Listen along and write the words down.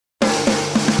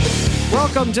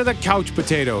Welcome to the Couch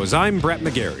Potatoes. I'm Brett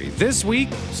McGarry. This week,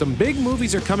 some big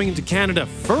movies are coming to Canada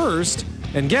first,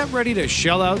 and get ready to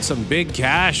shell out some big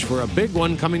cash for a big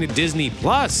one coming to Disney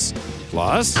Plus.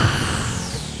 Plus,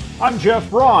 I'm Jeff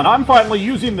Braun. I'm finally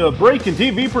using the break in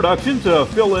TV production to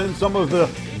fill in some of the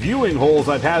viewing holes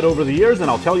I've had over the years,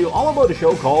 and I'll tell you all about a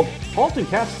show called Halt and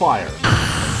Catch Fire.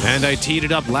 And I teed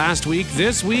it up last week.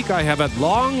 This week, I have at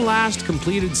long last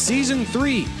completed Season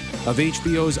 3 of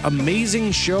HBO's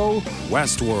amazing show,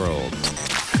 Westworld.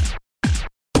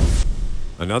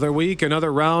 Another week,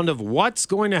 another round of what's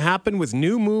going to happen with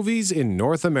new movies in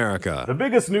North America. The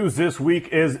biggest news this week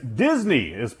is Disney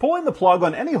is pulling the plug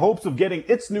on any hopes of getting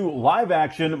its new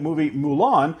live-action movie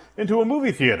Mulan into a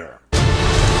movie theater.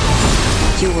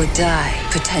 You will die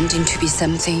pretending to be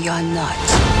something you are not.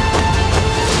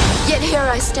 Yet here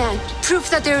I stand,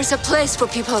 proof that there is a place for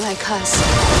people like us.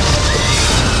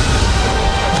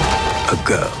 A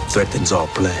girl threatens our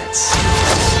plans.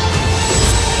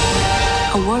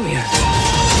 A warrior.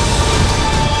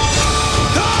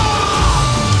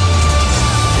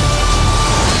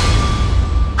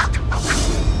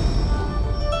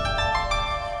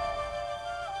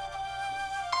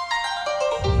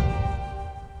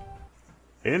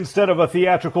 Instead of a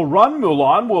theatrical run,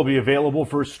 Mulan will be available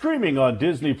for streaming on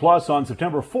Disney Plus on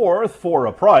September 4th for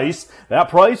a price. That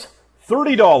price,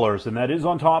 $30, and that is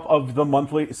on top of the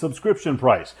monthly subscription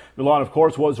price. Mulan, of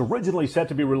course, was originally set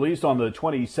to be released on the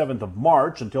 27th of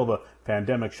March until the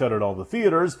pandemic shuttered all the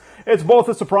theaters. It's both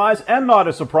a surprise and not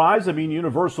a surprise. I mean,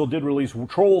 Universal did release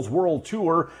Trolls World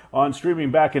Tour on streaming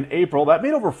back in April. That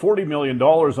made over $40 million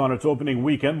on its opening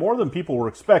weekend, more than people were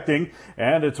expecting,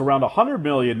 and it's around $100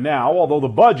 million now, although the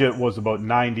budget was about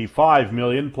 $95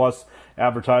 million, plus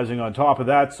advertising on top of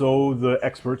that, so the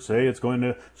experts say it's going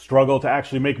to struggle to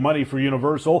actually make money for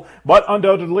Universal. But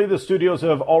undoubtedly, the studios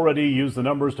have already used the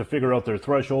numbers to figure out their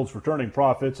thresholds for turning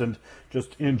profits and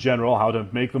just in general how to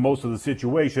make the most of the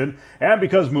situation. And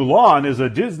because Mulan is a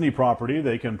Disney property,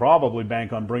 they can probably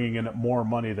bank on bringing in more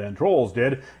money than Trolls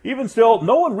did. Even still,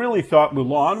 no one really thought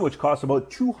Mulan, which cost about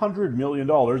 $200 million,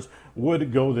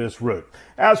 would go this route.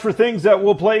 As for things that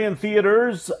will play in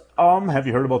theaters, have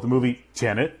you heard about the movie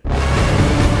Tenet?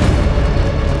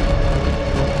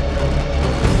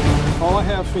 All I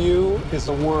have for you is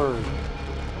a word.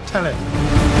 Tenet.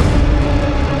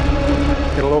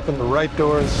 It'll open the right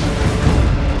doors,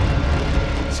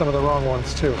 some of the wrong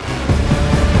ones too. You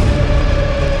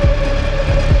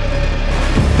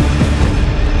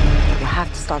have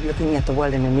to start looking at the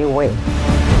world in a new way.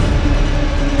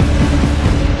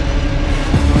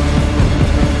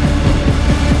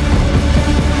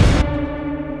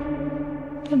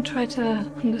 Don't try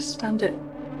to understand it.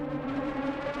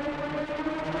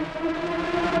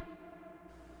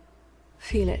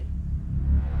 Feel it.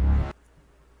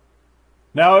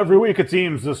 Now, every week it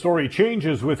seems the story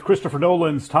changes with Christopher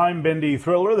Nolan's time-bendy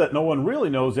thriller that no one really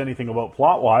knows anything about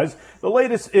plot-wise. The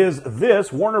latest is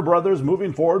this: Warner Brothers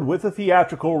moving forward with a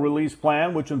theatrical release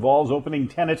plan which involves opening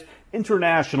Tenet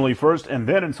internationally first and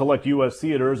then in select U.S.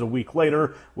 theaters a week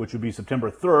later, which would be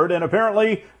September 3rd. And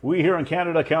apparently, we here in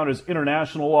Canada count as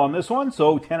international on this one,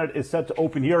 so Tenet is set to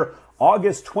open here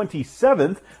August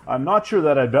 27th. I'm not sure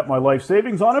that I'd bet my life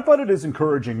savings on it, but it is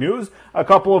encouraging news. A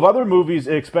couple of other movies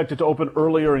expected to open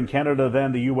earlier in Canada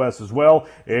than the U.S. as well,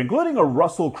 including a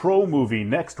Russell Crowe movie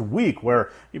next week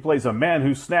where he plays a man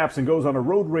who snaps and goes on a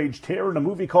road rage tear in a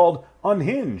movie called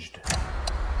Unhinged.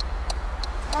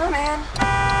 Oh, man.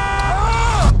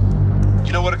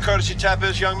 You know what a courtesy tap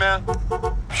is, young man?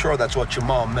 I'm sure that's what your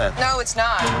mom meant. No, it's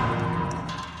not.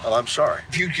 Well, I'm sorry.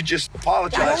 If you could just I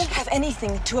apologize. don't have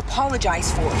anything to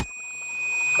apologize for.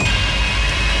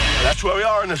 That's where we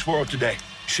are in this world today.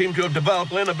 Seem to have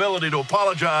developed an inability to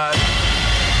apologize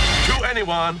to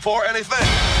anyone for anything.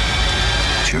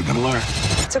 But you're gonna learn.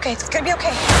 It's okay. It's gonna be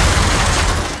okay.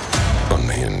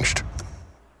 Unhinged.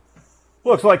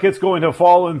 Looks like it's going to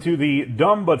fall into the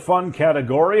dumb but fun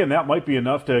category, and that might be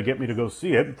enough to get me to go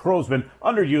see it. Crowe's been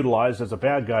underutilized as a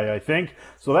bad guy, I think.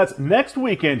 So that's next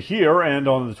weekend here and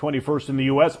on the 21st in the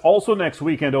U.S. Also next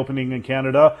weekend opening in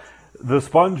Canada, the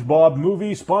SpongeBob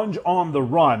movie, Sponge on the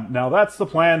Run. Now that's the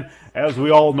plan as we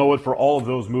all know it for all of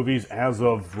those movies as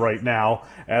of right now.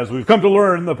 As we've come to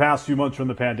learn the past few months from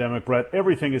the pandemic, Brett,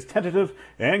 everything is tentative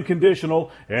and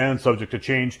conditional and subject to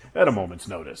change at a moment's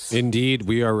notice. Indeed,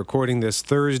 we are recording this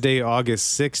Thursday,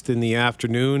 August 6th in the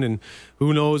afternoon, and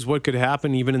who knows what could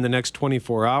happen even in the next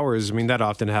 24 hours. I mean, that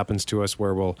often happens to us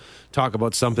where we'll talk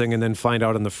about something and then find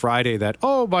out on the Friday that,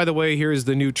 oh, by the way, here's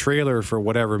the new trailer for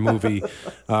whatever movie,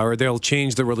 or they'll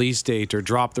change the release date or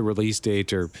drop the release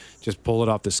date or just pull it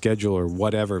off the schedule or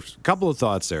whatever. A couple of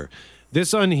thoughts there.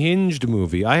 This Unhinged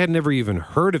movie, I had never even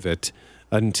heard of it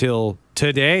until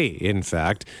today, in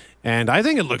fact. And I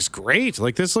think it looks great.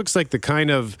 Like, this looks like the kind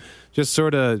of just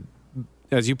sort of,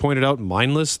 as you pointed out,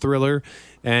 mindless thriller.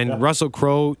 And Russell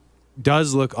Crowe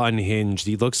does look unhinged.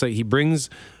 He looks like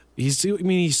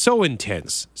he's so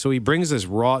intense. So he brings this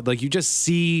raw, like, you just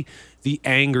see the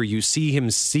anger. You see him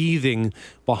seething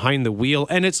behind the wheel.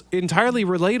 And it's entirely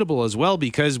relatable as well,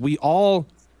 because we all,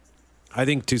 I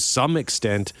think to some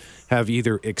extent, have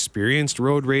either experienced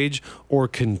road rage or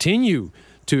continue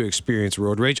to experience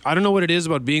road rage. I don't know what it is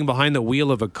about being behind the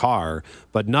wheel of a car,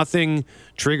 but nothing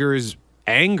triggers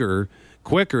anger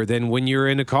quicker than when you're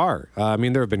in a car. I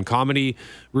mean, there have been comedy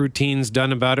routines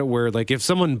done about it where, like, if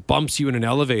someone bumps you in an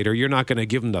elevator, you're not going to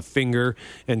give them the finger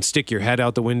and stick your head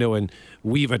out the window and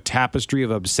weave a tapestry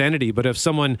of obscenity. But if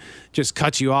someone just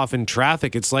cuts you off in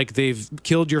traffic, it's like they've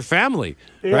killed your family.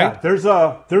 Yeah, right? there's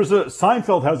a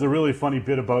Seinfeld has a really funny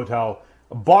bit about how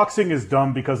boxing is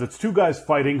dumb because it's two guys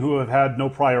fighting who have had no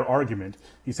prior argument.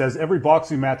 He says every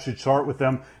boxing match should start with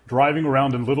them driving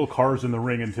around in little cars in the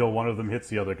ring until one of them hits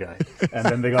the other guy. And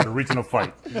then they got to reach in a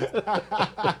fight.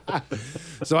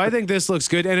 So I think this looks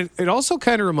good. And it also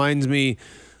kind of reminds me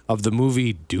of the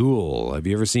movie Duel. Have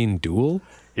you ever seen Duel?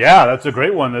 Yeah, that's a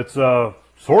great one. It's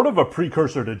sort of a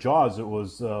precursor to Jaws. It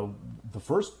was the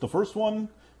first one,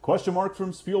 question mark,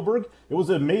 from Spielberg. It was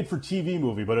a made-for-TV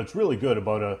movie, but it's really good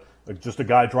about just a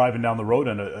guy driving down the road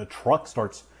and a truck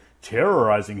starts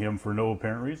terrorizing him for no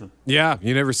apparent reason. Yeah,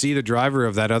 you never see the driver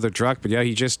of that other truck, but yeah,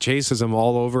 he just chases him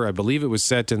all over. I believe it was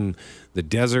set in the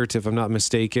desert, if I'm not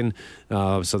mistaken.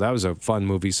 So that was a fun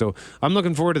movie. So I'm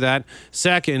looking forward to that.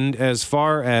 Second, as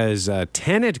far as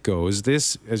Tenet goes,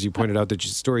 this, as you pointed out, the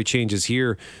story changes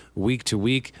here week to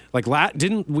week. Like,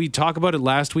 didn't we talk about it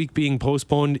last week being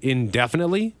postponed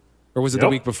indefinitely? Or was it the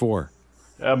week before?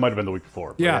 It might have been the week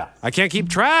before. Yeah, I can't keep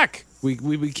track.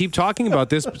 We keep talking about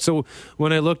this. So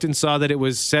when I looked and saw that it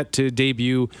was set to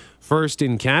debut first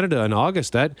in Canada in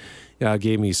August, that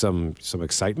gave me some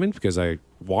excitement because I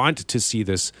want to see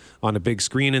this on a big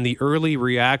screen. And the early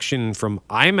reaction from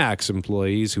IMAX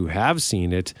employees who have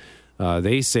seen it,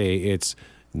 they say it's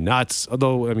nuts.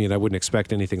 Although, I mean, I wouldn't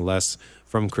expect anything less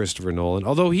from Christopher Nolan.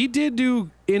 Although he did do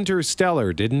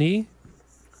Interstellar, didn't he?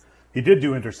 He did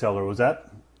do Interstellar. Was that?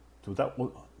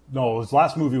 No, his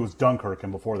last movie was Dunkirk,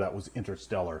 and before that was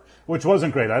Interstellar, which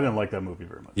wasn't great. I didn't like that movie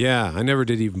very much. Yeah, I never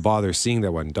did even bother seeing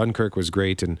that one. Dunkirk was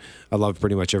great, and I love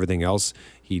pretty much everything else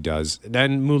he does.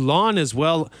 Then Mulan as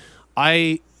well.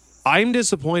 I'm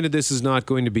disappointed this is not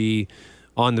going to be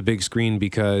on the big screen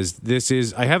because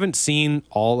I haven't seen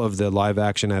all of the live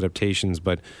action adaptations,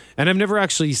 and I've never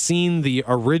actually seen the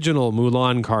original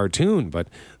Mulan cartoon, but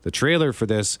the trailer for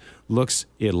this looks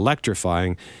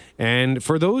electrifying. And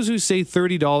for those who say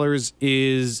 $30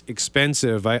 is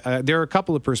expensive, there are a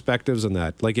couple of perspectives on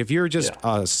that. Like, if you're just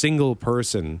a single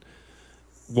person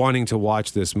wanting to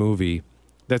watch this movie,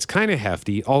 that's kind of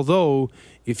hefty. Although,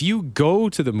 if you go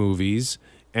to the movies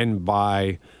and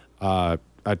buy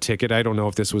a ticket, I don't know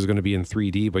if this was going to be in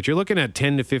 3D, but you're looking at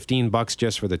 $10 to $15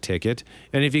 just for the ticket.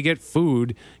 And if you get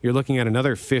food, you're looking at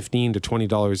another $15 to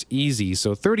 $20 easy.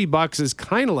 So $30 is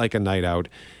kind of like a night out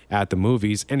at the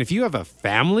movies. And if you have a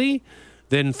family,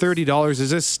 then $30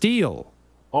 is a steal.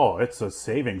 Oh, it's a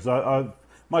savings.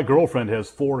 My girlfriend has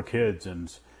 4 kids,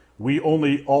 and we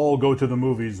only all go to the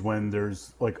movies when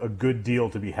there's like a good deal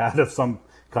to be had of some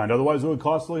kind. Otherwise, it would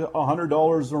cost like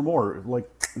 $100 or more, like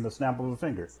in the snap of a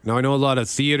finger. Now, I know a lot of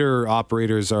theater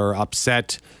operators are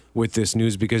upset with this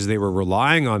news because they were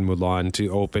relying on Mulan to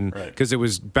open because it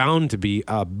was bound to be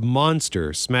a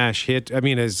monster smash hit. I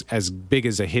mean, as big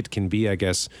as a hit can be, I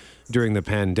guess, during the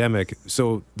pandemic.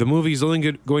 So the movie's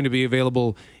only going to be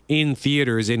available in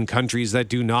theaters in countries that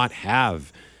do not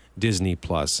have Disney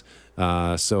Plus.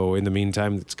 So in the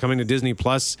meantime, it's coming to Disney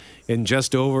Plus in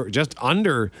just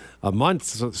under a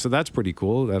month. So that's pretty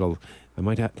cool.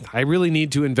 I really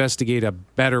need to investigate a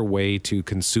better way to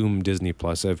consume Disney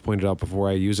Plus. I've pointed out before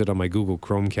I use it on my Google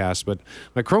Chromecast, but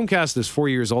my Chromecast is 4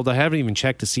 years old. I haven't even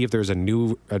checked to see if there's a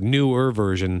newer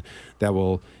version that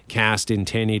will cast in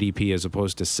 1080p as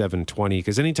opposed to 720.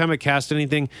 Because anytime I cast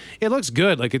anything, it looks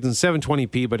good. Like, it's in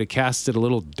 720p, but it casts it a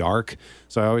little dark.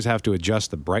 So I always have to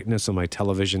adjust the brightness on my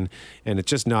television, and it's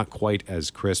just not quite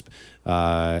as crisp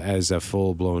as a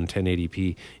full-blown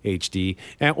 1080p HD.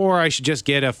 Or I should just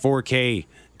get a 4K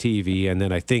TV, and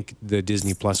then I think the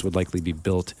Disney Plus would likely be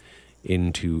built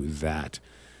into that.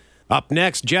 Up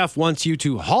next, Jeff wants you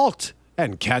to halt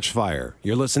and catch fire.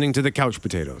 You're listening to The Couch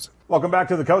Potatoes. Welcome back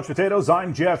to The Couch Potatoes.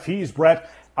 I'm Jeff. He's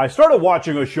Brett. I started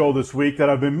watching a show this week that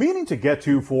I've been meaning to get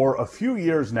to for a few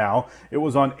years now. It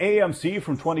was on AMC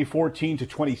from 2014 to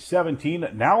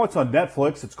 2017. Now it's on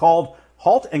Netflix. It's called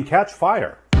Halt and Catch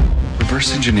Fire.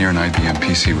 Reverse engineer an IBM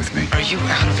PC with me. Are you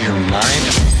out of your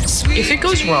mind? If it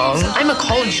goes wrong, I'm a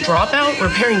college dropout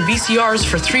repairing VCRs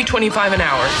for $3.25 an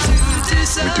hour.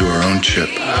 We do our own chip.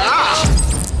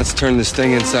 Let's turn this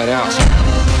thing inside out.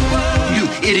 You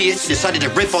idiots decided to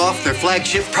rip off their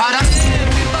flagship product?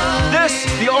 This,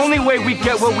 the only way we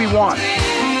get what we want.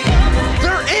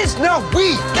 There is no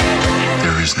we!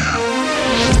 There is now.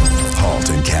 Halt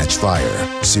and Catch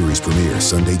Fire. Series premiere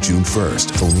Sunday, June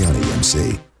 1st, only on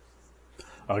AMC.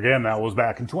 Again, that was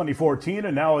back in 2014,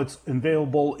 and now it's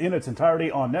available in its entirety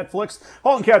on Netflix.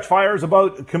 Halt and Catch Fire is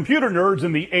about computer nerds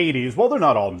in the 80s. Well, they're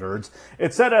not all nerds.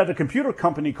 It's set at a computer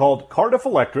company called Cardiff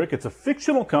Electric. It's a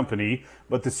fictional company,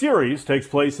 but the series takes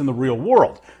place in the real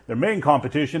world. Their main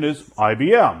competition is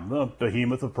IBM, the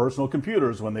behemoth of personal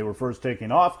computers when they were first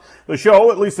taking off. The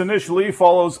show, at least initially,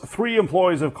 follows 3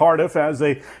 employees of Cardiff as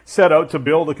they set out to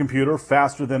build a computer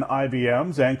faster than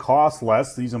IBM's and cost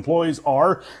less. These employees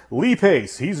are Lee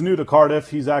Pace. He's new to Cardiff.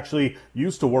 He's actually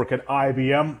used to work at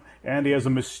IBM, and he has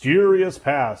a mysterious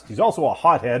past. He's also a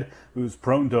hothead who's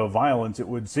prone to violence, it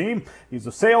would seem. He's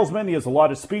a salesman. He has a lot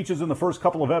of speeches in the first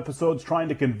couple of episodes trying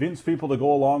to convince people to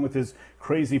go along with his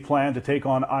crazy plan to take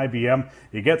on IBM.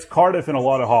 He gets Cardiff in a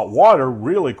lot of hot water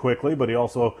really quickly, but he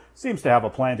also seems to have a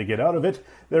plan to get out of it.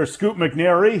 There's Scoot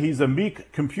McNairy. He's a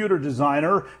meek computer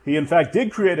designer. He, in fact,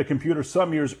 did create a computer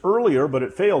some years earlier, but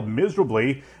it failed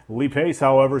miserably. Lee Pace,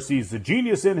 however, sees the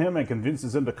genius in him and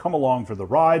convinces him to come along for the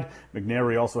ride.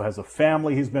 McNairy also has a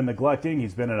family he's been neglecting.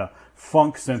 He's been in a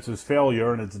funk since his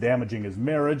failure, and it's damaging his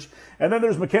marriage. And then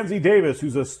there's Mackenzie Davis,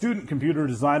 who's a student computer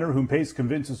designer whom Pace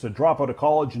convinces to drop out of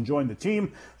college and join the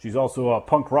team. She's also a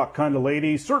punk rock kind of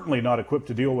lady, certainly not equipped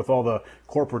to deal with all the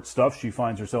corporate stuff she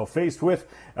finds herself faced with.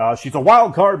 She's a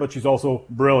wild card, but she's also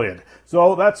brilliant.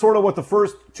 So that's sort of what the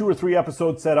first 2 or 3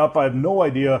 episodes set up. I have no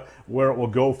idea where it will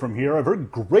go from here. I've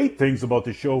heard great things about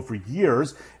the show for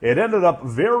years. It ended up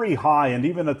very high and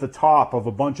even at the top of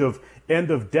a bunch of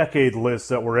end-of-decade lists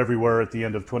that were everywhere at the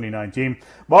end of 2019.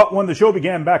 But when the show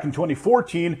began back in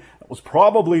 2014, it was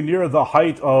probably near the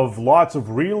height of lots of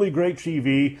really great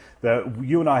TV that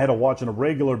you and I had to watch on a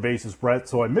regular basis, Brett.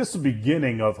 So I missed the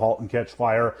beginning of Halt and Catch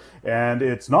Fire, and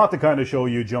it's not the kind of show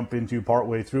you jump into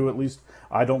partway through. At least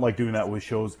I don't like doing that with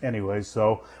shows anyway.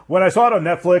 So when I saw it on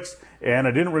Netflix, and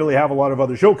I didn't really have a lot of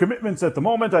other show commitments at the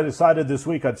moment, I decided this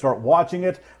week I'd start watching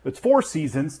it. It's 4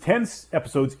 seasons, 10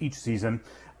 episodes each season.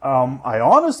 I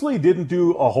honestly didn't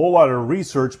do a whole lot of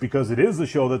research because it is a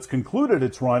show that's concluded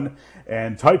its run,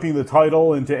 and typing the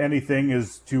title into anything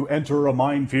is to enter a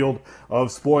minefield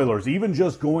of spoilers. Even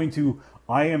just going to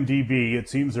IMDb, it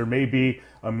seems there may be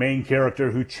a main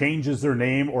character who changes their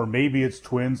name, or maybe it's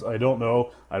twins. I don't know.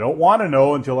 I don't want to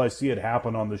know until I see it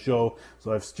happen on the show,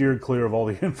 so I've steered clear of all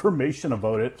the information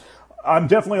about it. I'm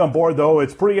definitely on board, though.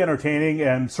 It's pretty entertaining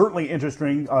and certainly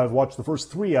interesting. I've watched the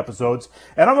first 3 episodes,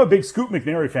 and I'm a big Scoot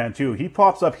McNairy fan, too. He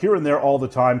pops up here and there all the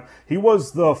time. He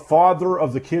was the father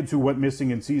of the kids who went missing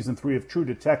in season 3 of True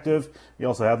Detective. He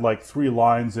also had like 3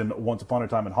 lines in Once Upon a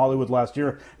Time in Hollywood last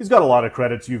year. He's got a lot of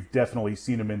credits. You've definitely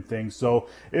seen him in things. So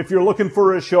if you're looking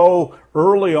for a show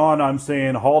early on, I'm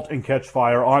saying Halt and Catch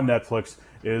Fire on Netflix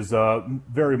is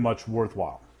very much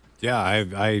worthwhile. Yeah,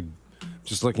 I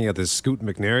just looking at this Scoot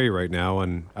McNairy right now,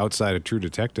 and outside of True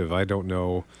Detective, I don't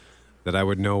know that I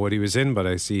would know what he was in, but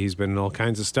I see he's been in all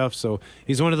kinds of stuff. So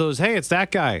he's one of those, hey, it's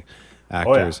that guy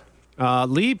actors. Oh, yeah.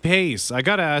 Lee Pace, I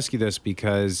got to ask you this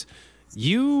because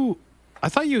I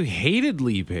thought you hated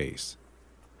Lee Pace.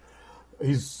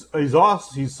 He's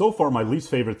awesome. He's so far my least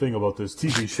favorite thing about this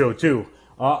TV show, too.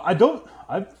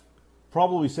 I've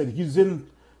probably said he's in.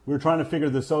 We were trying to figure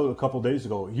this out a couple days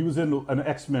ago. He was in an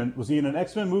X-Men. Was he in an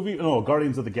X-Men movie? No,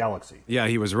 Guardians of the Galaxy. Yeah,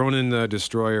 he was Ronan the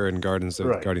Destroyer in Guardians of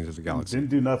the Galaxy.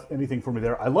 Didn't do anything for me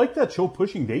there. I like that show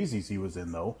Pushing Daisies he was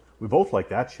in, though. We both like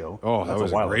that show. Oh, that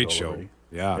was a great show. Already.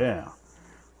 Yeah.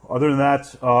 Other than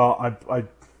that,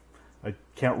 I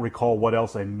can't recall what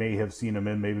else I may have seen him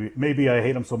in. Maybe I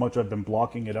hate him so much I've been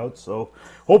blocking it out. So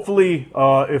hopefully,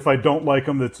 if I don't like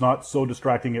him, it's not so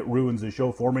distracting it ruins the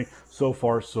show for me. So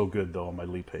far, so good, though, on my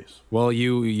Lee Pace. Well,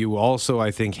 you also, I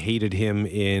think, hated him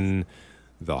in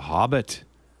The Hobbit.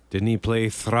 Didn't he play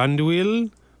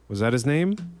Thranduil? Was that his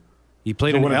name? He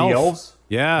played an elf. Of the elves?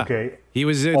 Yeah. Okay. He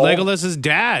was Legolas's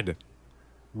dad.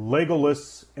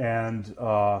 Legolas and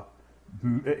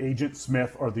Agent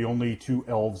Smith are the only two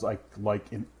elves I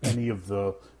like in any of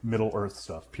the Middle-earth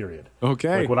stuff, period.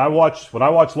 Okay. Like when I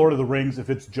watch Lord of the Rings, if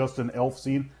it's just an elf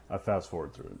scene, I fast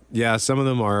forward through it. Yeah, some of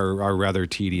them are rather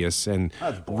tedious. And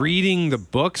reading the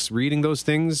books, reading those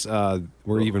things,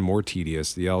 were even more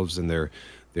tedious. The elves and their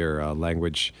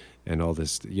language and all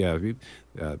this. Yeah,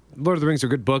 Lord of the Rings are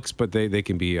good books, but they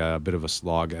can be a bit of a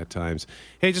slog at times.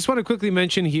 Hey, just want to quickly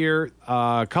mention here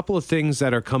a couple of things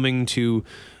that are coming to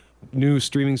new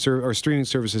streaming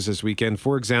services this weekend.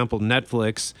 For example,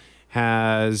 Netflix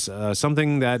has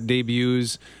something that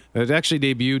actually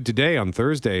debuted today on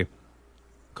Thursday,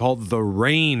 called The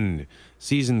Rain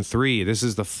Season 3. This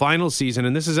is the final season,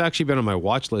 and this has actually been on my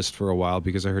watch list for a while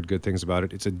because I heard good things about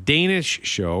it. It's a Danish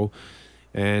show,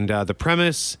 and the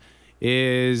premise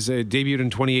is debuted in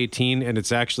 2018, and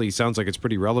it's actually sounds like it's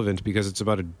pretty relevant because it's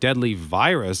about a deadly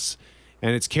virus,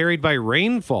 and it's carried by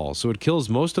rainfall, so it kills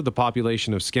most of the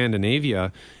population of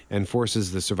Scandinavia and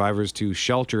forces the survivors to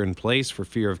shelter in place for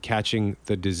fear of catching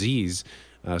the disease.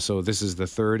 So this is the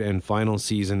third and final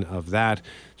season of that.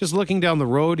 Just looking down the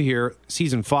road here,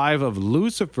 season 5 of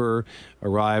Lucifer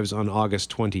arrives on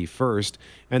August 21st.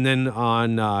 And then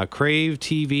on Crave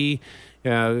TV,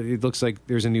 it looks like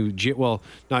there's a new,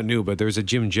 not new, but there's a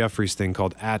Jim Jeffries thing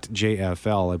called At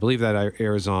JFL. I believe that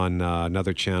airs on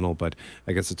another channel, but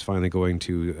I guess it's finally going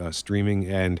to streaming.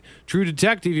 And True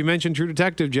Detective, you mentioned True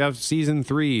Detective, Jeff. Season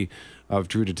 3 of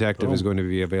True Detective is going to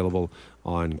be available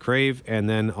on Crave. And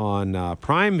then on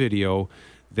Prime Video,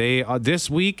 they this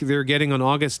week, they're getting on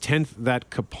August 10th that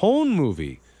Capone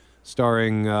movie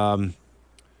starring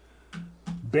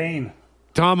Bane.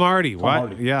 Tom Hardy.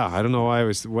 What? Yeah, I don't know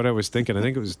what I was thinking. I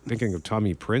think it was thinking of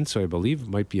Tommy Prince, so I believe it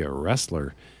might be a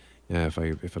wrestler. Yeah,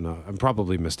 I'm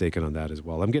probably mistaken on that as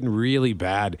well. I'm getting really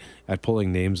bad at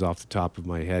pulling names off the top of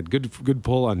my head. Good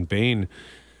pull on Bane.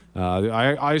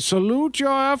 I salute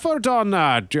your effort on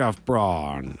that, Jeff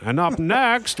Braun. And up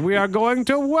next, we are going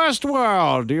to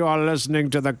Westworld. You are listening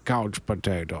to the Couch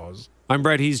Potatoes. I'm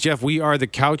Brett. He's Jeff. We are the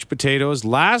Couch Potatoes.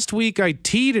 Last week, I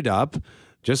teed it up.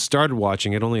 Just started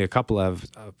watching it, only a couple of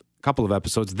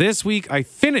episodes. This week, I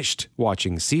finished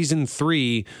watching season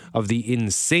 3 of the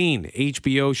insane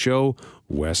HBO show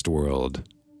Westworld.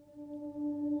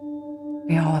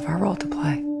 We all have our role to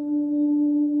play.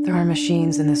 There are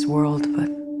machines in this world, but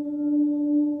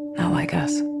not like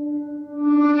us.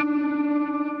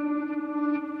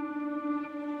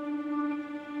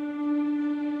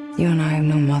 You and I have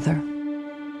no mother,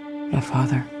 no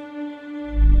father.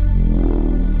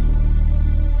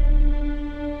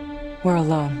 We're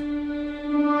alone.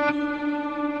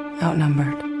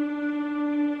 Outnumbered.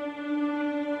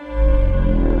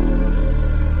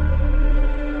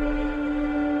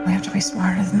 We have to be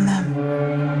smarter than them,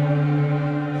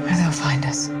 or they'll find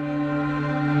us.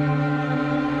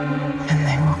 And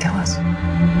they will kill us.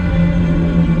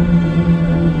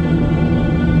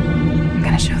 I'm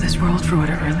gonna show this world for what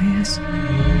it really is.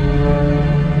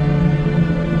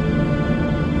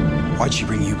 Why'd she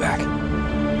bring you back?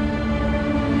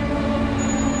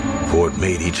 Ford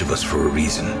made each of us for a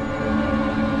reason.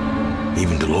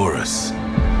 Even Dolores.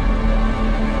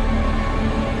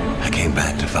 I came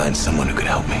back to find someone who could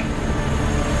help me.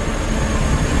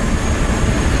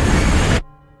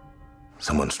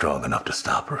 Someone strong enough to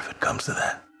stop her if it comes to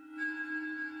that.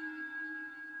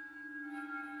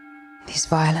 These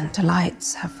violent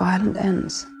delights have violent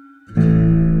ends.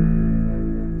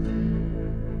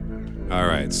 All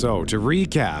right, so to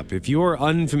recap, if you're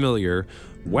unfamiliar,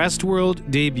 Westworld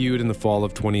debuted in the fall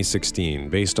of 2016,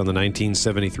 based on the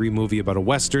 1973 movie about a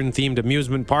Western-themed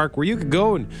amusement park where you could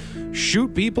go and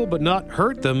shoot people but not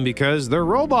hurt them because they're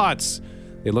robots.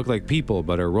 They look like people,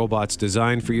 but are robots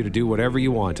designed for you to do whatever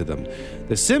you want to them.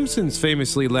 The Simpsons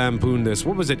famously lampooned this.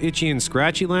 What was it, Itchy and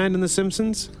Scratchy Land in The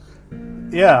Simpsons?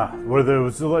 Yeah, where there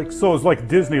was like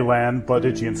Disneyland, but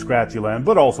Itchy and Scratchy Land,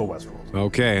 but also Westworld.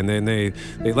 Okay, and then they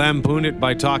lampooned it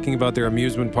by talking about their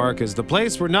amusement park as the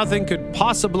place where nothing could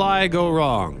possibly go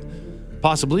wrong.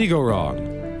 Possibly go wrong.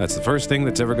 That's the first thing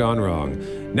that's ever gone wrong.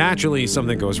 Naturally,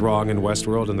 something goes wrong in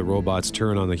Westworld and the robots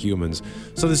turn on the humans.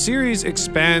 So the series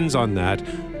expands on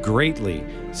that greatly.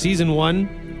 Season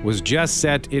 1 was just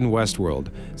set in Westworld.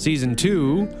 Season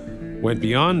 2 went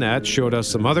beyond that, showed us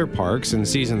some other parks, and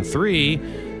Season 3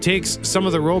 takes some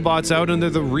of the robots out into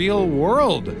the real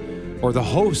world, or the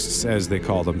hosts, as they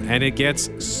call them, and it gets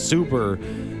super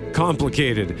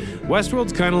complicated.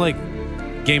 Westworld's kind of like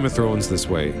Game of Thrones this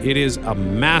way. It is a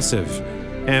massive,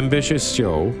 ambitious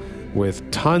show with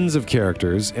tons of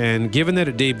characters, and given that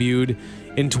it debuted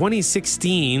in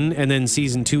 2016, and then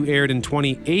Season 2 aired in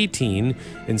 2018,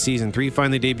 and Season 3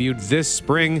 finally debuted this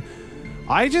spring,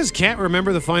 I just can't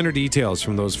remember the finer details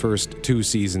from those first 2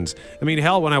 seasons. I mean,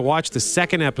 hell, when I watched the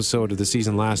second episode of the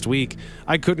season last week,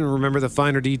 I couldn't remember the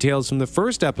finer details from the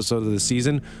first episode of the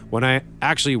season when I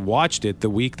actually watched it the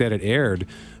week that it aired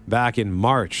back in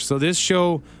March. So this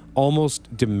show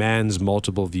almost demands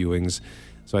multiple viewings.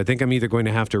 So I think I'm either going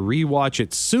to have to rewatch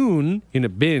it soon in a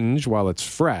binge while it's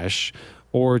fresh,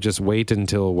 or just wait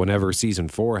until whenever season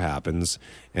 4 happens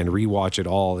and rewatch it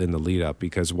all in the lead up.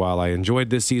 Because while I enjoyed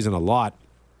this season a lot,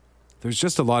 there's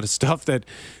just a lot of stuff that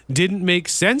didn't make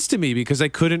sense to me because I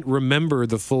couldn't remember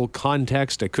the full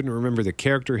context. I couldn't remember the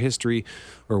character history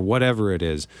or whatever it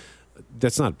is.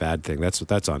 That's not a bad thing.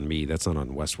 That's on me. That's not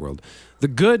on Westworld. The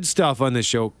good stuff on this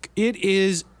show, it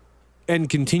is and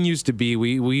continues to be,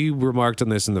 we remarked on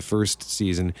this in the first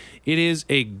season, it is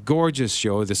a gorgeous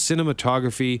show. The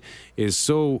cinematography is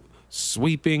so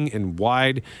sweeping and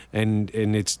wide, and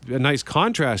it's a nice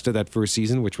contrast to that first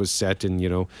season, which was set in,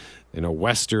 in a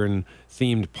Western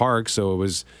themed park. So it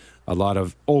was a lot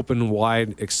of open,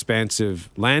 wide, expansive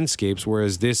landscapes,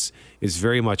 whereas this is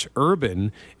very much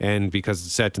urban. And because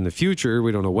it's set in the future,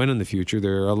 we don't know when in the future,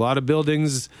 there are a lot of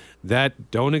buildings that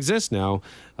don't exist now.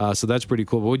 So that's pretty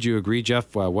cool. But would you agree,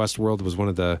 Jeff? Westworld was one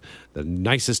of the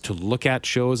nicest to look at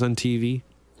shows on TV?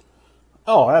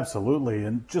 Oh, absolutely.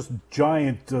 And just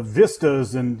giant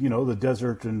vistas and, the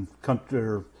desert and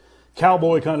country,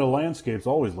 cowboy kind of landscapes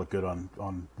always look good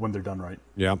on when they're done right.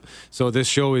 Yeah. So this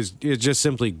show is just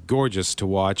simply gorgeous to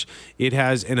watch. It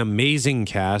has an amazing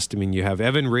cast. I mean, you have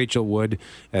Evan Rachel Wood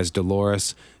as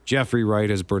Dolores, Jeffrey Wright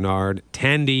as Bernard,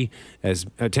 Tandy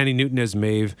Newton as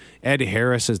Maeve, Ed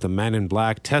Harris as the Man in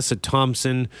Black, Tessa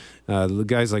Thompson,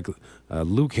 guys like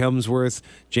Luke Hemsworth,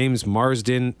 James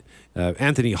Marsden.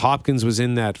 Anthony Hopkins was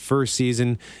in that first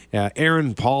season.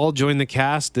 Aaron Paul joined the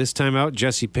cast this time out.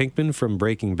 Jesse Pinkman from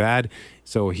Breaking Bad.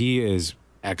 So he is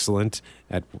excellent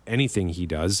at anything he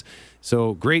does.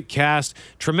 So great cast.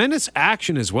 Tremendous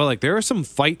action as well. Like there are some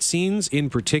fight scenes in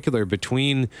particular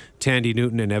between Tandy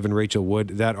Newton and Evan Rachel Wood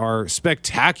that are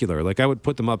spectacular. Like I would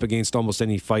put them up against almost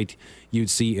any fight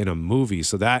you'd see in a movie.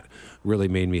 So that really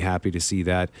made me happy to see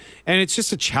that. And it's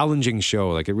just a challenging show.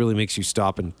 Like it really makes you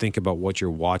stop and think about what you're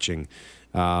watching.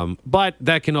 But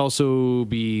that can also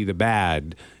be the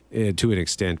bad to an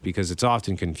extent because it's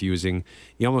often confusing.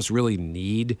 You almost really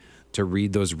need to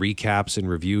read those recaps and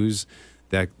reviews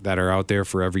that are out there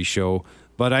for every show.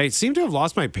 But I seem to have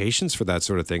lost my patience for that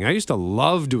sort of thing. I used to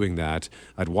love doing that.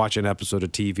 I'd watch an episode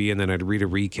of TV and then I'd read a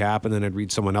recap and then I'd read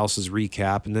someone else's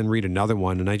recap and then read another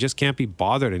one. And I just can't be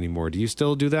bothered anymore. Do you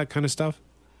still do that kind of stuff?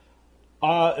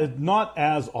 Not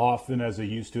as often as I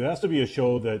used to. It has to be a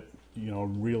show that,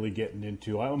 really getting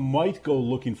into. I might go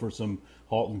looking for some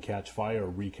Halt and Catch Fire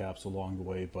recaps along the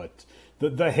way, but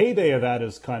the heyday of that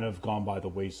has kind of gone by the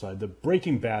wayside. The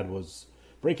Breaking Bad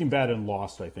and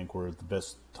Lost, I think, were the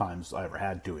best times I ever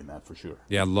had doing that for sure.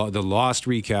 Yeah, the Lost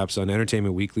recaps on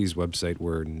Entertainment Weekly's website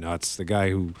were nuts. The guy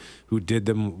who did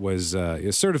them was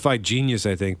a certified genius,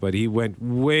 I think, but he went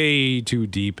way too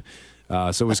deep.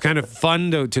 So it was kind of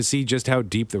fun to see just how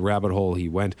deep the rabbit hole he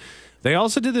went. They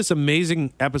also did this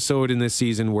amazing episode in this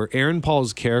season where Aaron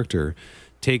Paul's character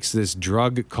takes this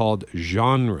drug called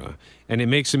genre, and it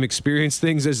makes him experience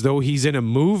things as though he's in a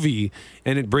movie,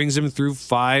 and it brings him through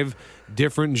 5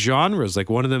 different genres. Like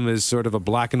one of them is sort of a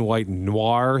black and white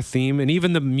noir theme, and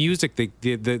even the music,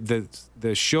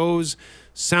 the show's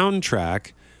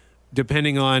soundtrack,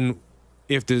 depending on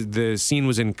if the scene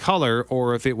was in color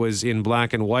or if it was in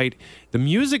black and white, the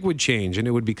music would change and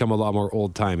it would become a lot more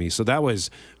old-timey. So that was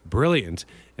brilliant.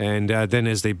 And then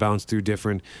as they bounced through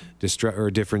different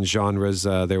genres,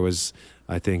 there was,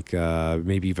 I think,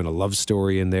 maybe even a love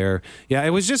story in there. Yeah, it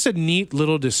was just a neat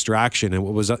little distraction in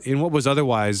what was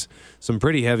otherwise some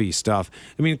pretty heavy stuff.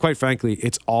 I mean, quite frankly,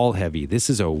 it's all heavy. This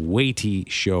is a weighty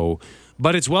show.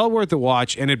 But it's well worth a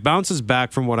watch, and it bounces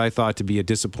back from what I thought to be a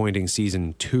disappointing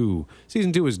Season 2.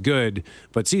 Season 2 was good,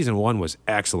 but Season 1 was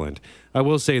excellent. I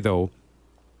will say, though,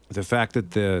 the fact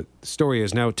that the story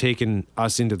has now taken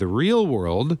us into the real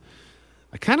world,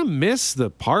 I kind of miss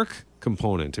the park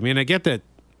component. I mean, I get that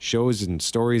shows and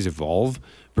stories evolve,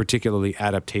 particularly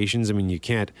adaptations. I mean, you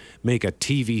can't make a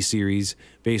TV series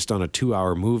based on a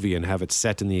 2-hour movie and have it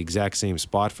set in the exact same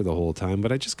spot for the whole time,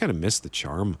 but I just kind of miss the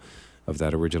charm of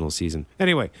that original season.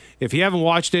 Anyway, if you haven't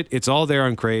watched it, it's all there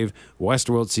on Crave.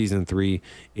 Westworld Season 3.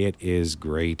 It is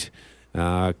great.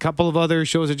 A couple of other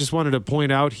shows I just wanted to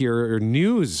point out here are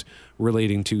news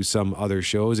relating to some other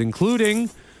shows, including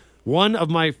one of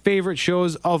my favorite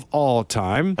shows of all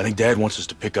time. I think Dad wants us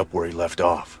to pick up where he left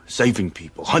off. Saving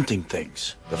people, hunting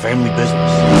things, the family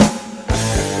business.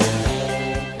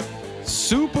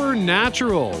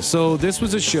 Supernatural. So this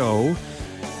was a show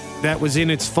that was in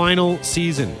its final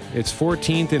season, its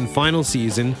 14th and final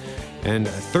season, and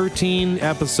 13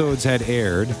 episodes had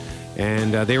aired,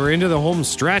 and they were into the home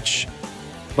stretch,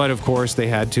 but of course they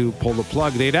had to pull the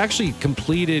plug. They'd actually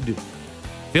completed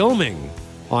filming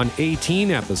on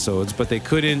 18 episodes, but they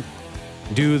couldn't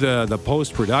do the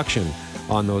post-production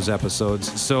on those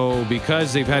episodes. So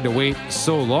because they've had to wait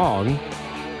so long,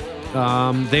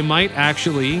 they might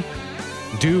actually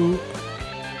do...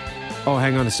 Oh,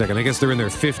 hang on a second. I guess they're in their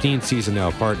 15th season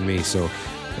now, pardon me. So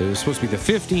it was supposed to be the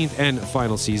 15th and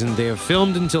final season. They have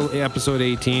filmed until episode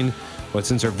 18, but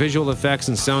since our visual effects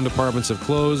and sound departments have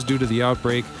closed due to the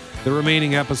outbreak, the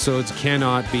remaining episodes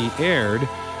cannot be aired.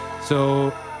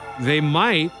 So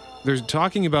they're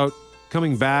talking about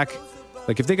coming back,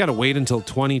 like if they got to wait until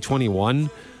 2021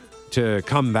 to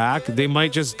come back, they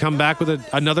might just come back with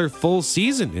another full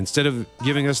season. Instead of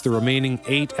giving us the remaining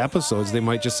 8 episodes, they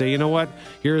might just say, you know what,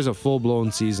 here's a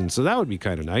full-blown season. So that would be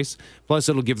kind of nice. Plus,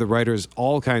 it'll give the writers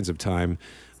all kinds of time.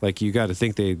 Like, you got to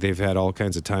think they've had all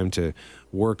kinds of time to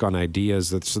work on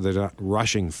ideas so they're not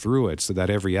rushing through it, so that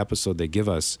every episode they give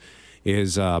us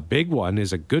is a big one,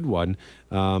 is a good one.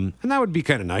 And that would be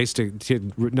kind of nice to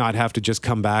not have to just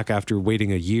come back after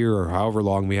waiting a year or however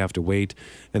long we have to wait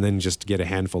and then just get a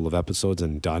handful of episodes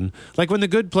and done. Like when The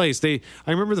Good Place, I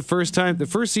remember the first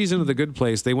season of The Good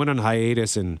Place, they went on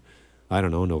hiatus in, I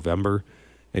don't know, November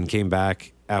and came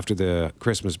back after the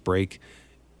Christmas break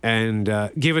and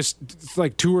gave us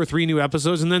like 2 or 3 new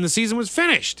episodes, and then the season was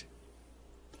finished.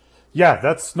 Yeah,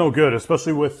 that's no good,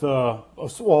 especially with, a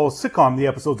sitcom, the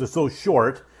episodes are so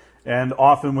short, and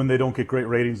often when they don't get great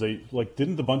ratings,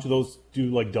 didn't a bunch of those do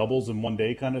like doubles in one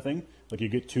day kind of thing? Like you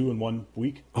get 2 in 1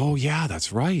 week? Oh, yeah,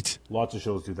 that's right. Lots of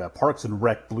shows do that. Parks and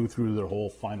Rec blew through their whole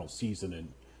final season in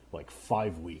like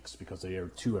 5 weeks because they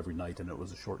aired 2 every night and it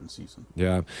was a shortened season.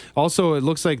 Yeah. Also, it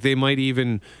looks like they might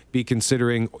even be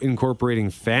considering incorporating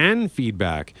fan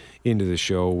feedback into the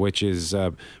show, which is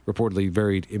reportedly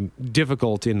very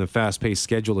difficult in the fast-paced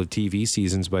schedule of TV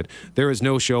seasons, but there is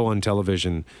no show on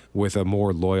television with a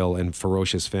more loyal and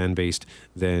ferocious fan base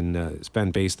than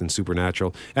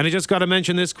Supernatural. And I just got to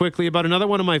mention this quickly about another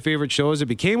one of my favorite shows. It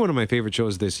became one of my favorite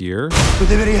shows this year. Tú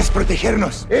deberías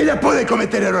protegernos. Ella puede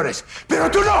cometer errores, pero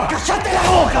tú no. ¡Cállate la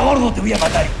boca, gordo! Te voy a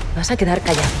matar. Vas a quedar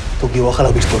callado. Toki, baja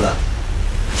la pistola.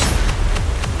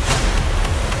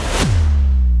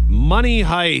 Money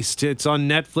Heist. It's on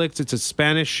Netflix. It's a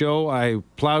Spanish show. I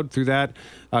plowed through that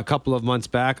a couple of months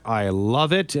back. I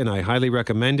love it, and I highly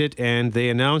recommend it. And they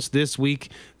announced this week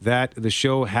that the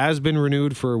show has been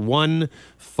renewed for one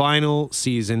final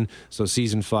season. So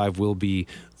season 5 will be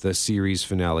the series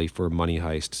finale for Money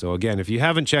Heist. So again, if you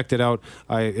haven't checked it out,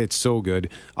 it's so good.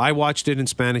 I watched it in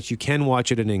Spanish. You can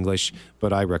watch it in English,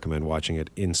 but I recommend watching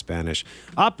it in Spanish.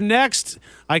 Up next,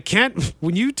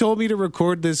 when you told me to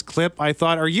record this clip, I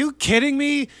thought, are you kidding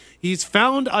me? He's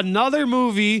found another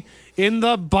movie in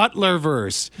the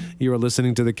Butlerverse. You are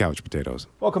listening to The Couch Potatoes.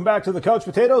 Welcome back to The Couch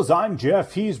Potatoes. I'm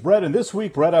Jeff. He's Brett. And this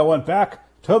week, Brett, I went back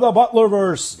to the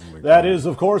Butlerverse. That is,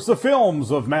 of course, the films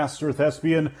of master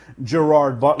thespian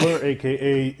Gerard Butler,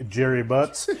 a.k.a. Jerry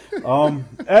Butts. And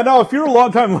now, if you're a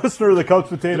longtime listener of The Couch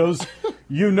Potatoes,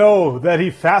 you know that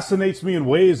he fascinates me in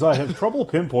ways I have trouble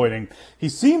pinpointing. He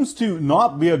seems to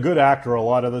not be a good actor a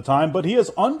lot of the time, but he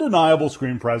has undeniable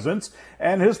screen presence,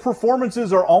 and his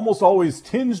performances are almost always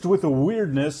tinged with a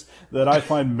weirdness that I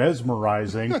find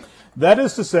mesmerizing. That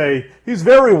is to say, he's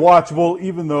very watchable,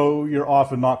 even though you're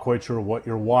often not quite sure what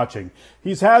you're watching.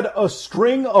 He's had a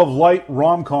string of light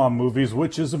rom-com movies,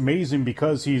 which is amazing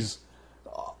because he's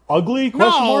ugly?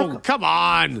 No, come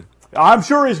on. I'm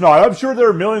sure he's not. I'm sure there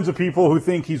are millions of people who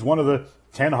think he's one of the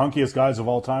 10 hunkiest guys of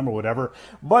all time or whatever.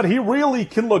 But he really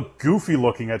can look goofy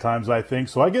looking at times, I think.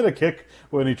 So I get a kick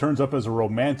when he turns up as a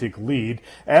romantic lead.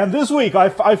 And this week I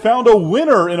found a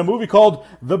winner in a movie called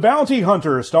The Bounty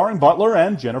Hunter, starring Butler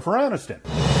and Jennifer Aniston.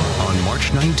 On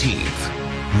March 19th,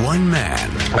 one man,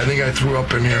 I think I threw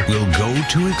up in here, will go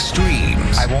to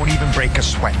extremes. I won't even break a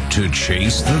sweat. To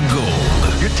chase the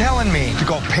gold. You're telling me to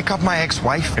go pick up my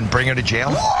ex-wife and bring her to jail?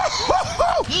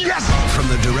 Yes! From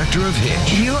the director of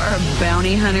Hitch. You are a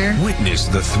bounty hunter. Witness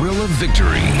the thrill of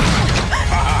victory.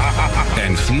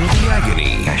 And feel the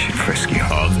agony. I should frisk you.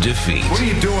 Of defeat. What are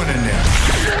you doing in there?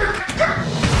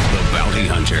 The Bounty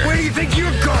Hunter. Where do you think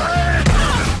you're going?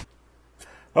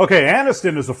 Okay,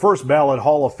 Aniston is the first ballot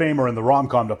Hall of Famer in the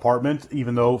rom-com department,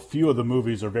 even though few of the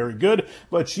movies are very good,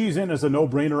 but she's in as a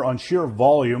no-brainer on sheer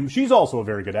volume. She's also a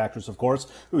very good actress, of course,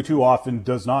 who too often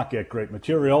does not get great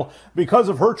material. Because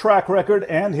of her track record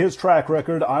and his track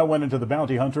record, I went into The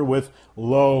Bounty Hunter with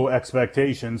low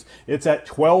expectations. It's at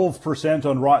 12%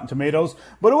 on Rotten Tomatoes,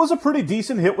 but it was a pretty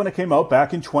decent hit when it came out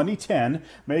back in 2010,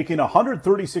 making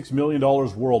 $136 million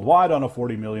worldwide on a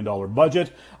 $40 million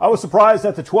budget. I was surprised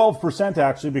at the 12%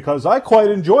 actually, because I quite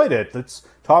enjoyed it. It's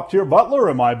top-tier Butler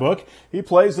in my book. He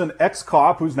plays an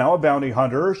ex-cop who's now a bounty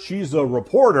hunter. She's a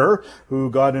reporter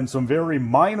who got in some very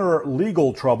minor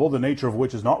legal trouble, the nature of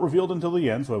which is not revealed until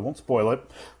the end, so I won't spoil it,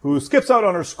 who skips out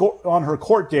on her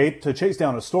court date to chase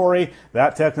down a story.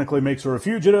 That technically makes her a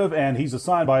fugitive, and he's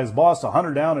assigned by his boss to hunt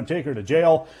her down and take her to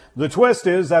jail. The twist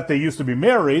is that they used to be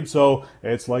married, so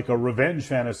it's like a revenge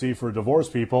fantasy for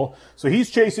divorced people. So he's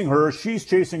chasing her, she's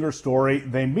chasing her story.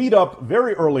 They meet up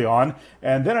very early on,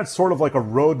 and then it's sort of like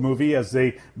a road movie as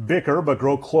they bicker but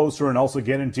grow closer and also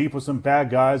get in deep with some bad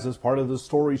guys as part of the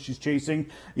story she's chasing.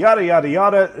 Yada, yada,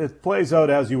 yada. It plays out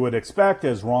as you would expect,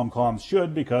 as rom-coms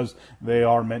should, because they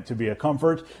are meant to be a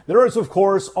comfort. There is, of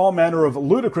course, all manner of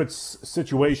ludicrous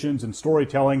situations and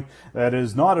storytelling that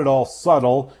is not at all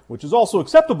subtle, which is also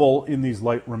acceptable in these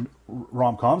light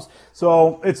rom-coms.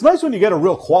 So it's nice when you get a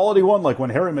real quality one, like When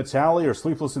Harry Met Sally or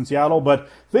Sleepless in Seattle, but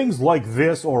things like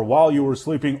this or While You Were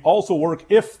Sleeping also work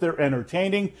if they're entertaining.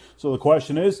 So the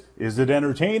question is it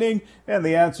entertaining? And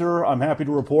the answer, I'm happy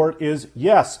to report, is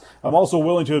yes. I'm also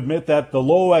willing to admit that the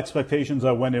low expectations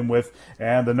I went in with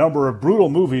and the number of brutal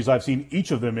movies I've seen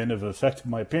each of them in have affected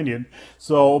my opinion.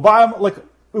 So, but I'm like,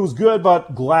 it was good,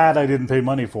 but glad I didn't pay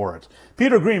money for it.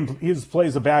 Peter Green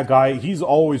plays a bad guy. He's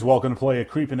always welcome to play a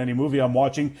creep in any movie I'm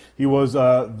watching. He was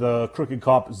the crooked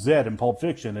cop Zed in Pulp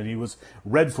Fiction, and he was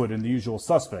Redfoot in The Usual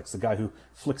Suspects, the guy who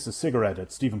flicks a cigarette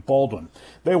at Stephen Baldwin.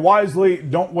 They wisely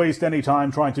don't waste any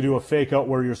time trying to do a fake out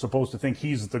where you're supposed to think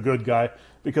he's the good guy,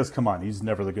 because come on, he's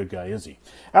never the good guy, is he?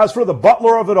 As for the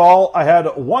butler of it all, I had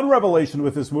one revelation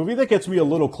with this movie that gets me a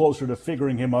little closer to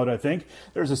figuring him out, I think.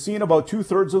 There's a scene about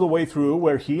 2/3 of the way through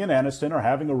where he and Aniston are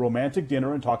having a romantic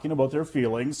dinner and talking about their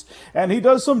feelings, and he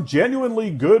does some genuinely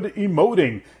good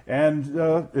emoting, and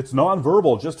it's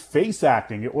nonverbal, just face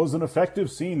acting. It was an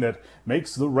effective scene that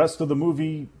makes the rest of the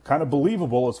movie kind of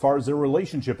believable as far as their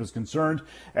relationship is concerned,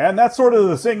 and that's sort of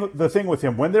the thing with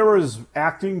him. When there is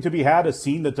acting to be had, a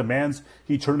scene that demands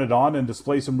he turn it on and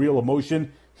display some real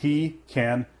emotion, he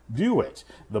can do it.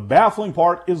 The baffling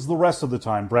part is the rest of the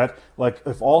time, Brett. Like,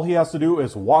 if all he has to do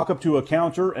is walk up to a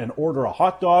counter and order a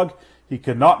hot dog, he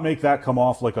cannot make that come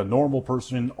off like a normal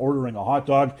person ordering a hot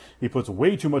dog. He puts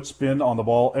way too much spin on the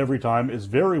ball every time. It's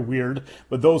very weird,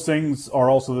 but those things are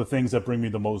also the things that bring me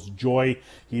the most joy.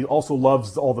 He also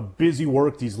loves all the busy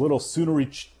work, these little scenery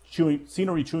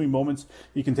chewing moments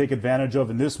he can take advantage of.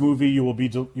 In this movie, you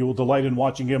will delight in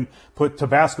watching him put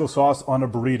Tabasco sauce on a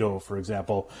burrito, for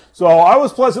example. So I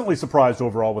was pleasantly surprised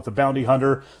overall with The Bounty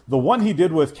Hunter. The one he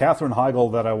did with Katherine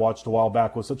Heigl that I watched a while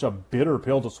back was such a bitter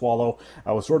pill to swallow.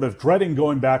 I was sort of dreading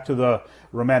going back to the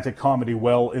romantic comedy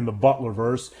well in the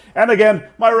Butlerverse. And again,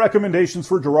 my recommendations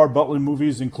for Gerard Butler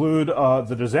movies include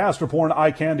the disaster porn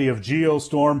eye candy of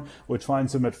Geostorm, which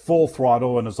finds him at full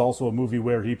throttle and is also a movie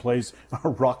where he plays a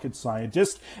rocket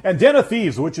scientist, and Den of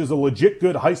Thieves, which is a legit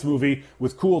good heist movie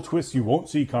with cool twists you won't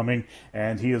see coming,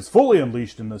 and he is fully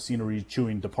unleashed in the scenery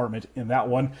chewing department in that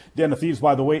one. Den of Thieves,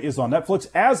 by the way, is on Netflix,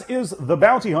 as is The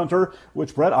Bounty Hunter,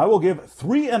 which, Brett, I will give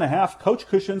 3.5 couch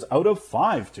cushions out of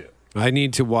 5 to. I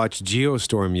need to watch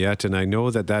Geostorm yet, and I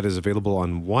know that is available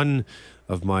on one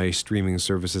of my streaming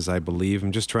services, I believe.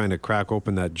 I'm just trying to crack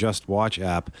open that Just Watch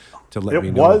app to let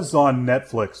me know. It was on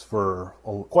Netflix for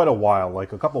quite a while.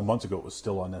 Like a couple of months ago, it was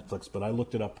still on Netflix, but I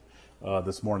looked it up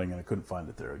this morning and I couldn't find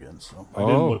it there again. So I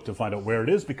didn't look to find out where it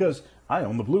is because I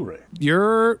own the Blu-ray.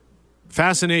 Your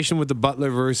fascination with the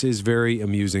Butlerverse is very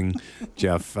amusing,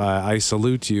 Jeff. I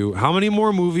salute you. How many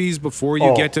more movies before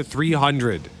you get to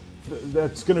 300?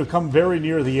 That's going to come very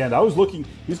near the end. I was looking,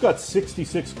 he's got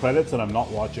 66 credits and I'm not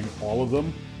watching all of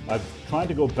them. I'm trying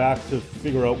to go back to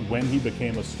figure out when he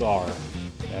became a star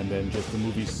and then just the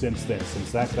movies since then,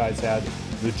 since that guy's had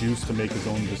the juice to make his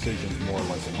own decisions more or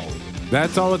less in Hollywood.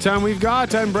 That's all the time we've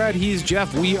got. I'm Brad, he's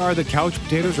Jeff. We are the Couch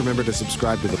Potatoes. Remember to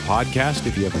subscribe to the podcast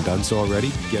if you haven't done so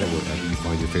already. Get it wherever you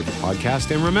find your favorite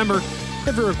podcast. And remember,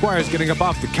 if it requires getting up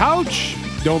off the couch,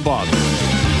 don't bother.